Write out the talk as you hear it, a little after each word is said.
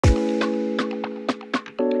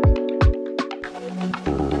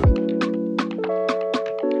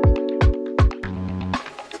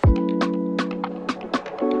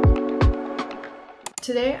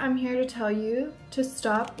today I'm here to tell you to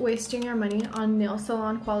stop wasting your money on nail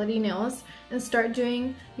salon quality nails and start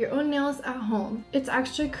doing your own nails at home. It's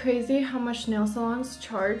actually crazy how much nail salons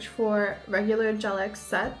charge for regular Gel-X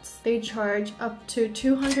sets. They charge up to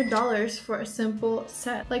 $200 for a simple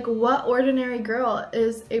set. Like, what ordinary girl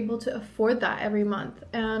is able to afford that every month?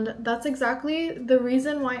 And that's exactly the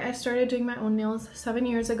reason why I started doing my own nails 7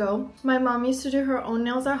 years ago. My mom used to do her own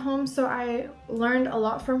nails at home, so I learned a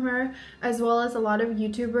lot from her, as well as a lot of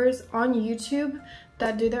YouTubers on YouTube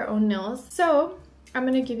that do their own nails. So I'm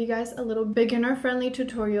gonna give you guys a little beginner friendly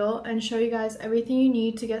tutorial and show you guys everything you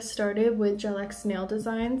need to get started with Gel-X nail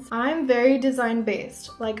designs. I'm very design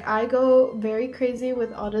based. Like, I go very crazy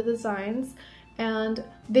with all the designs, and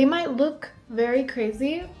they might look very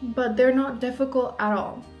crazy, but they're not difficult at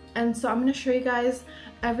all. And so I'm gonna show you guys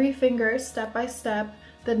every finger step by step,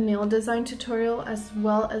 the nail design tutorial, as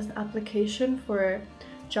well as the application for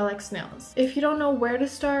Gel-X nails. If you don't know where to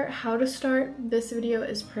start, how to start, this video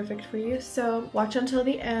is perfect for you. So watch until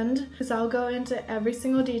the end, because I'll go into every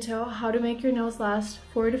single detail, how to make your nails last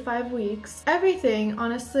 4 to 5 weeks. Everything,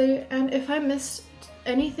 honestly. And if I missed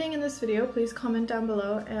anything in this video, please comment down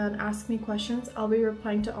below and ask me questions. I'll be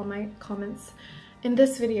replying to all my comments in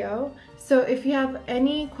this video. So if you have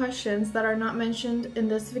any questions that are not mentioned in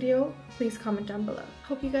this video, please comment down below.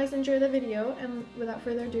 Hope you guys enjoy the video, and without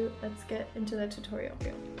further ado, let's get into the tutorial.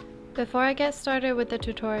 Before I get started with the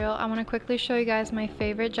tutorial, I want to quickly show you guys my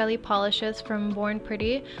favorite jelly polishes from Born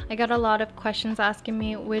Pretty. I got a lot of questions asking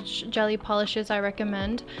me which jelly polishes I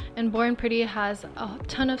recommend, and Born Pretty has a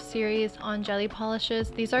ton of series on jelly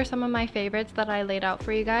polishes. These are some of my favorites that I laid out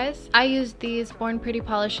for you guys. I used these Born Pretty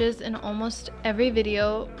polishes in almost every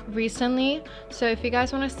video recently, so if you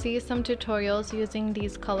guys want to see some tutorials using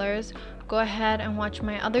these colors, go ahead and watch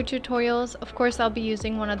my other tutorials. Of course, I'll be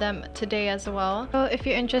using one of them today as well. So if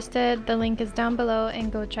you're interested, the link is down below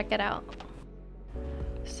and go check it out.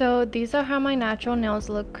 So these are how my natural nails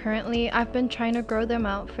look currently. I've been trying to grow them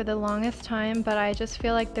out for the longest time, but I just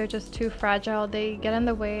feel like they're just too fragile. They get in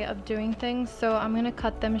the way of doing things, so I'm gonna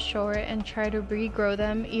cut them short and try to regrow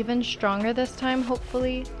them even stronger this time,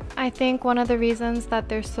 hopefully. I think one of the reasons that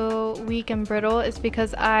they're so weak and brittle is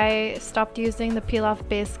because I stopped using the peel off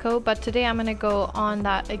base coat, but today I'm gonna go on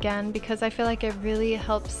that again because I feel like it really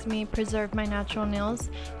helps me preserve my natural nails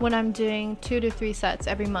when I'm doing 2 to 3 sets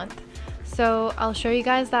every month. So I'll show you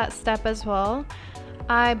guys that step as well.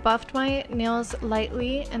 I buffed my nails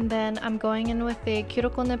lightly, and then I'm going in with a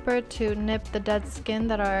cuticle nipper to nip the dead skin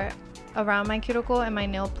that are around my cuticle and my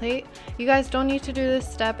nail plate. You guys don't need to do this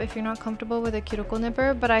step if you're not comfortable with a cuticle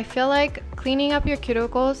nipper, but I feel like cleaning up your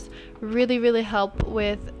cuticles really help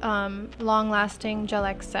with long-lasting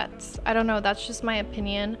Gel-X sets. I don't know, that's just my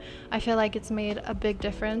opinion. I feel like it's made a big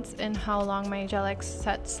difference in how long my Gel-X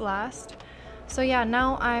sets last. So yeah,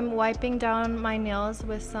 now I'm wiping down my nails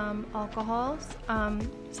with some alcohols,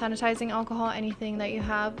 sanitizing alcohol, anything that you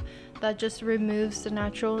have that just removes the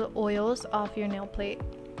natural oils off your nail plate.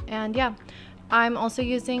 And yeah, I'm also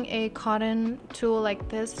using a cotton tool like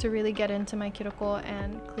this to really get into my cuticle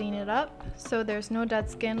and clean it up so there's no dead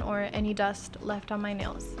skin or any dust left on my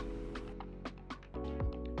nails.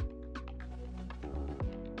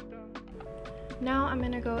 Now I'm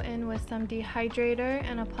going to go in with some dehydrator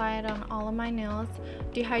and apply it on all of my nails.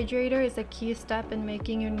 Dehydrator is a key step in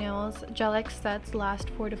making your nails Gel-X sets last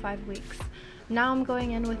 4 to 5 weeks. Now I'm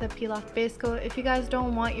going in with a peel off base coat. If you guys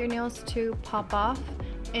don't want your nails to pop off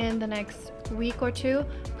in the next week or two,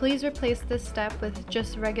 please replace this step with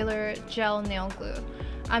just regular gel nail glue.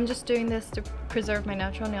 I'm just doing this to preserve my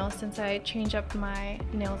natural nails since I change up my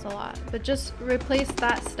nails a lot, but just replace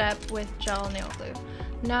that step with gel nail glue.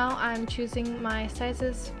 Now I'm choosing my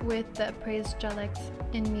sizes with the Appraised Gel-X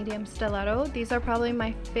in medium stiletto. These are probably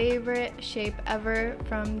my favorite shape ever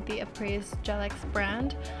from the Appraised Gel-X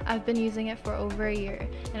brand. I've been using it for over a year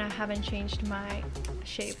and I haven't changed my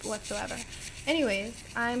shape whatsoever. Anyways,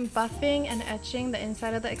 I'm buffing and etching the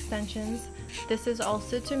inside of the extensions. This is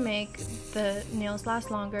also to make the nails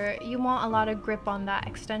last longer. You want a lot of grip on that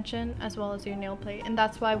extension as well as your nail plate, and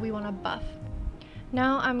that's why we want to buff.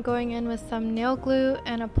 Now I'm going in with some nail glue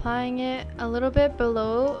and applying it a little bit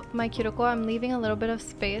below my cuticle. I'm leaving a little bit of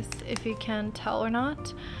space, if you can tell or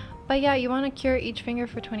not. But yeah, you want to cure each finger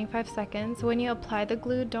for 25 seconds. When you apply the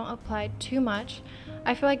glue, don't apply too much.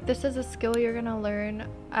 I feel like this is a skill you're going to learn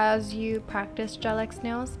as you practice Gel-X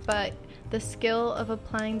nails, but the skill of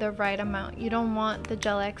applying the right amount. You don't want the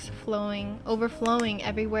Gel-X overflowing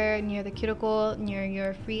everywhere near the cuticle, near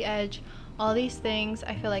your free edge. All these things,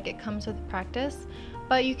 I feel like it comes with practice,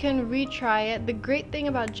 but you can retry it. The great thing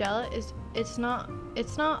about gel is it's not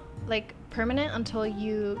like permanent until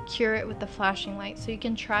you cure it with the flashing light. So you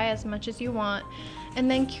can try as much as you want and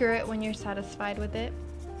then cure it when you're satisfied with it.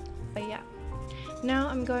 But yeah. Now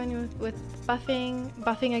I'm going with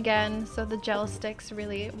buffing again, so the gel sticks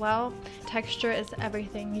really well. Texture is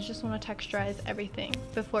everything. You just want to texturize everything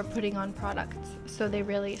before putting on products so they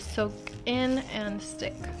really soak in and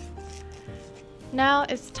stick. Now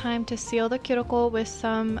it's time to seal the cuticle with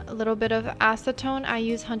some little bit of acetone. I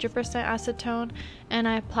use 100% acetone and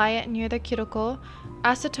I apply it near the cuticle.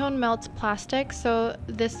 Acetone melts plastic, so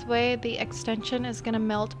this way the extension is going to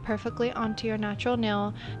melt perfectly onto your natural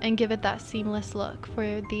nail and give it that seamless look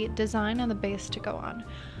for the design and the base to go on.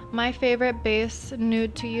 My favorite base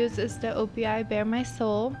nude to use is the OPI Bare My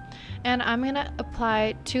Soul, and I'm going to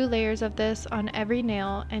apply 2 layers of this on every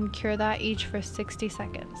nail and cure that each for 60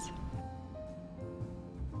 seconds.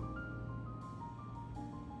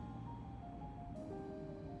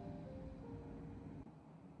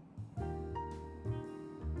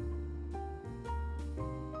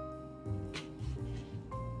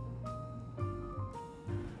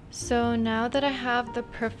 So now that I have the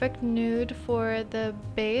perfect nude for the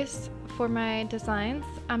base for my designs,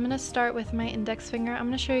 I'm going to start with my index finger. I'm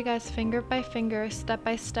going to show you guys finger by finger, step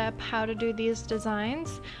by step, how to do these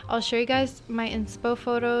designs. I'll show you guys my inspo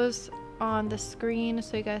photos on the screen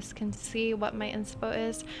so you guys can see what my inspo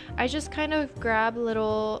is. I just kind of grab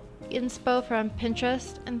little inspo from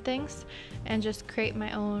Pinterest and things and just create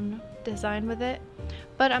my own design with it.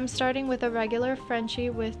 But I'm starting with a regular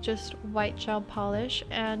Frenchie with just white gel polish,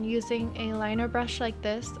 and using a liner brush like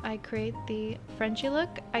this, I create the Frenchie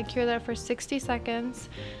look. I cure that for 60 seconds.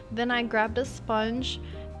 Then I grabbed a sponge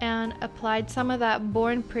and applied some of that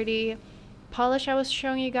Born Pretty polish I was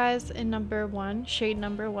showing you guys in number 1, shade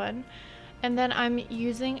number 1. And then I'm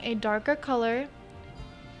using a darker color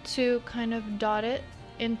to kind of dot it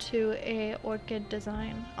into a orchid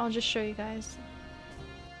design. I'll just show you guys.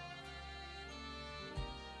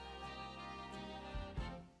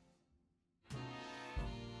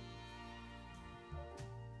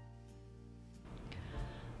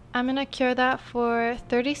 I'm gonna cure that for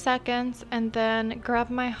 30 seconds and then grab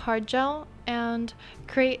my hard gel and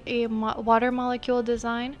create a water molecule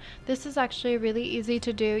design. This is actually really easy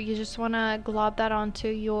to do. You just want to glob that onto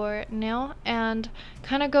your nail and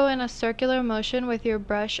kind of go in a circular motion with your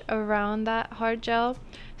brush around that hard gel,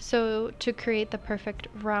 so to create the perfect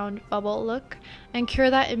round bubble look, and cure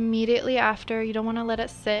that immediately after. You don't want to let it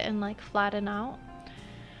sit and like flatten out.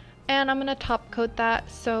 And I'm going to top coat that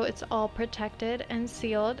so it's all protected and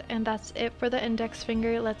sealed, and that's it for the index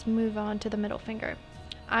finger. Let's move on to the middle finger.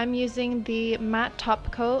 I'm using the matte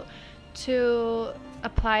top coat to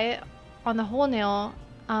apply it on the whole nail,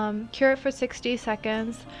 cure it for 60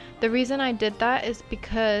 seconds. The reason I did that is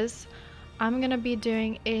because I'm going to be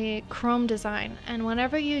doing a chrome design, and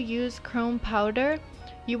whenever you use chrome powder,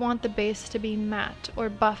 you want the base to be matte or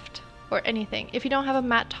buffed or anything. If you don't have a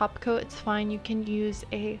matte top coat, it's fine. You can use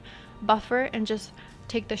a buffer and just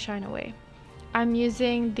take the shine away. I'm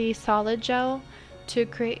using the solid gel to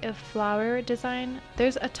create a flower design.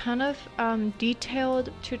 There's a ton of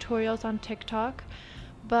detailed tutorials on TikTok,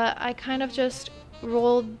 but I kind of just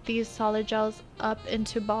rolled these solid gels up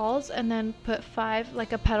into balls and then put 5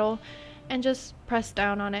 like a petal and just press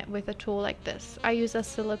down on it with a tool like this. I use a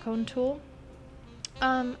silicone tool.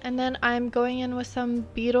 And then I'm going in with some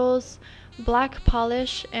Beetles black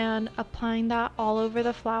polish and applying that all over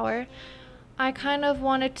the flower. I kind of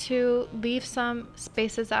wanted to leave some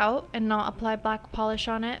spaces out and not apply black polish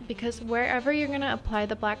on it, because wherever you're going to apply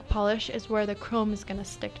the black polish is where the chrome is going to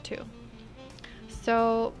stick to.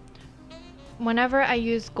 So whenever I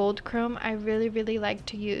use gold chrome, I really like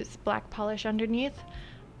to use black polish underneath,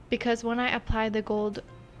 because when I apply the gold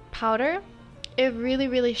powder, it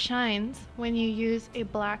really shines when you use a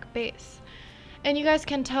black base. And you guys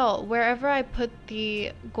can tell wherever I put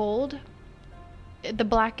the gold, the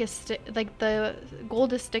black is like the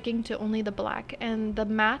gold is sticking to only the black, and the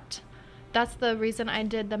matte, that's the reason I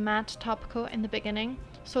did the matte top coat in the beginning,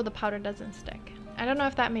 so the powder doesn't stick. I don't know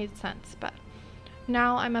if that made sense, but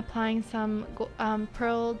now I'm applying some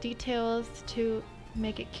pearl details to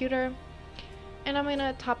make it cuter, and I'm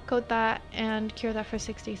gonna top coat that and cure that for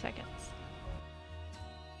 60 seconds.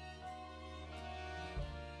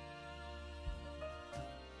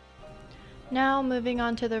 Now moving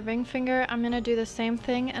on to the ring finger, I'm going to do the same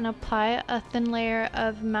thing and apply a thin layer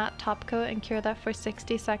of matte top coat and cure that for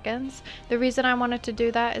 60 seconds. The reason I wanted to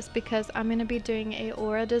do that is because I'm going to be doing a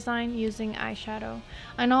aura design using eyeshadow.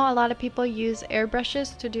 I know a lot of people use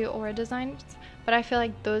airbrushes to do aura designs, but I feel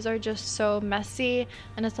like those are just so messy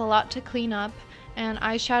and it's a lot to clean up, and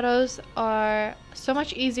eyeshadows are so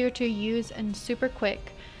much easier to use and super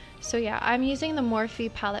quick So yeah, I'm using the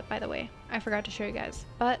Morphe palette, by the way. I forgot to show you guys.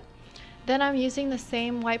 But then I'm using the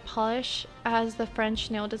same white polish as the French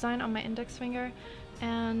nail design on my index finger,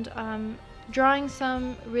 and drawing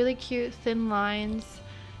some really cute thin lines.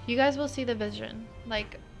 You guys will see the vision.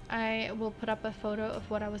 Like, I will put up a photo of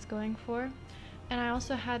what I was going for. And I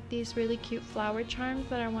also had these really cute flower charms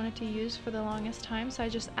that I wanted to use for the longest time, so I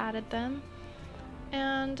just added them.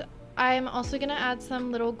 And I'm also gonna add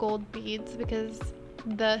some little gold beads because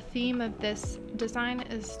the theme of this design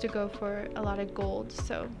is to go for a lot of gold,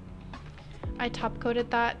 so I top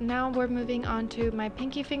coated that. Now we're moving on to my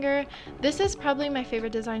pinky finger. This is probably my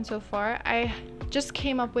favorite design so far. I just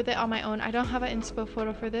came up with it on my own. I don't have an inspo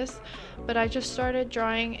photo for this, but I just started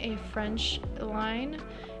drawing a French line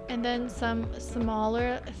and then some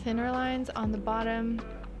smaller, thinner lines on the bottom,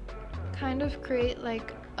 kind of create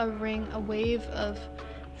like a ring, a wave of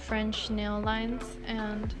French nail lines.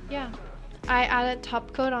 And yeah, I added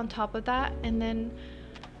top coat on top of that, and then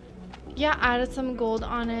yeah, added some gold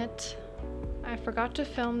on it. I forgot to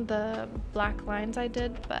film the black lines I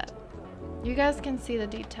did, but you guys can see the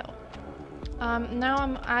detail. Now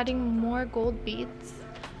I'm adding more gold beads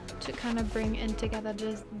to kind of bring in together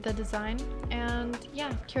the design, and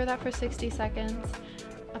yeah, cure that for 60 seconds,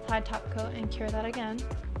 apply top coat and cure that again.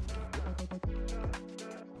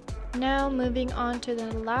 Now moving on to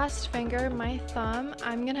the last finger, my thumb,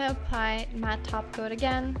 I'm gonna apply matte top coat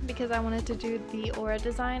again because I wanted to do the aura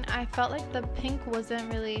design. I felt like the pink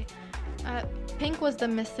wasn't really pink was the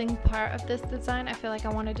missing part of this design. I feel like I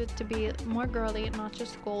wanted it to be more girly, not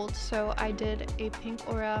just gold, so I did a pink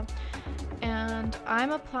aura, and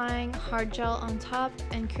I'm applying hard gel on top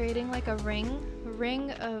and creating like a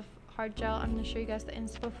ring of hard gel. I'm going to show you guys the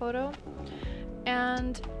inspo photo,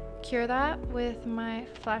 and cure that with my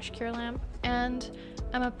flash cure lamp, and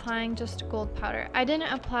I'm applying just gold powder. I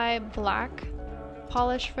didn't apply black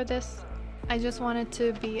polish for this. I just wanted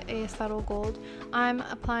to be a subtle gold. I'm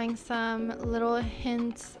applying some little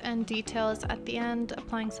hints and details at the end,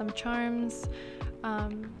 applying some charms,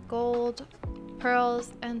 gold,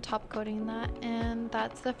 pearls, and top coating that, and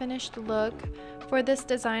that's the finished look for this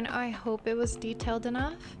design. I hope it was detailed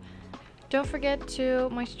enough. Don't forget to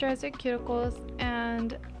moisturize your cuticles,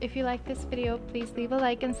 and if you like this video, please leave a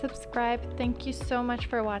like and subscribe. Thank you so much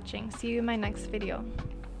for watching. See you in my next video.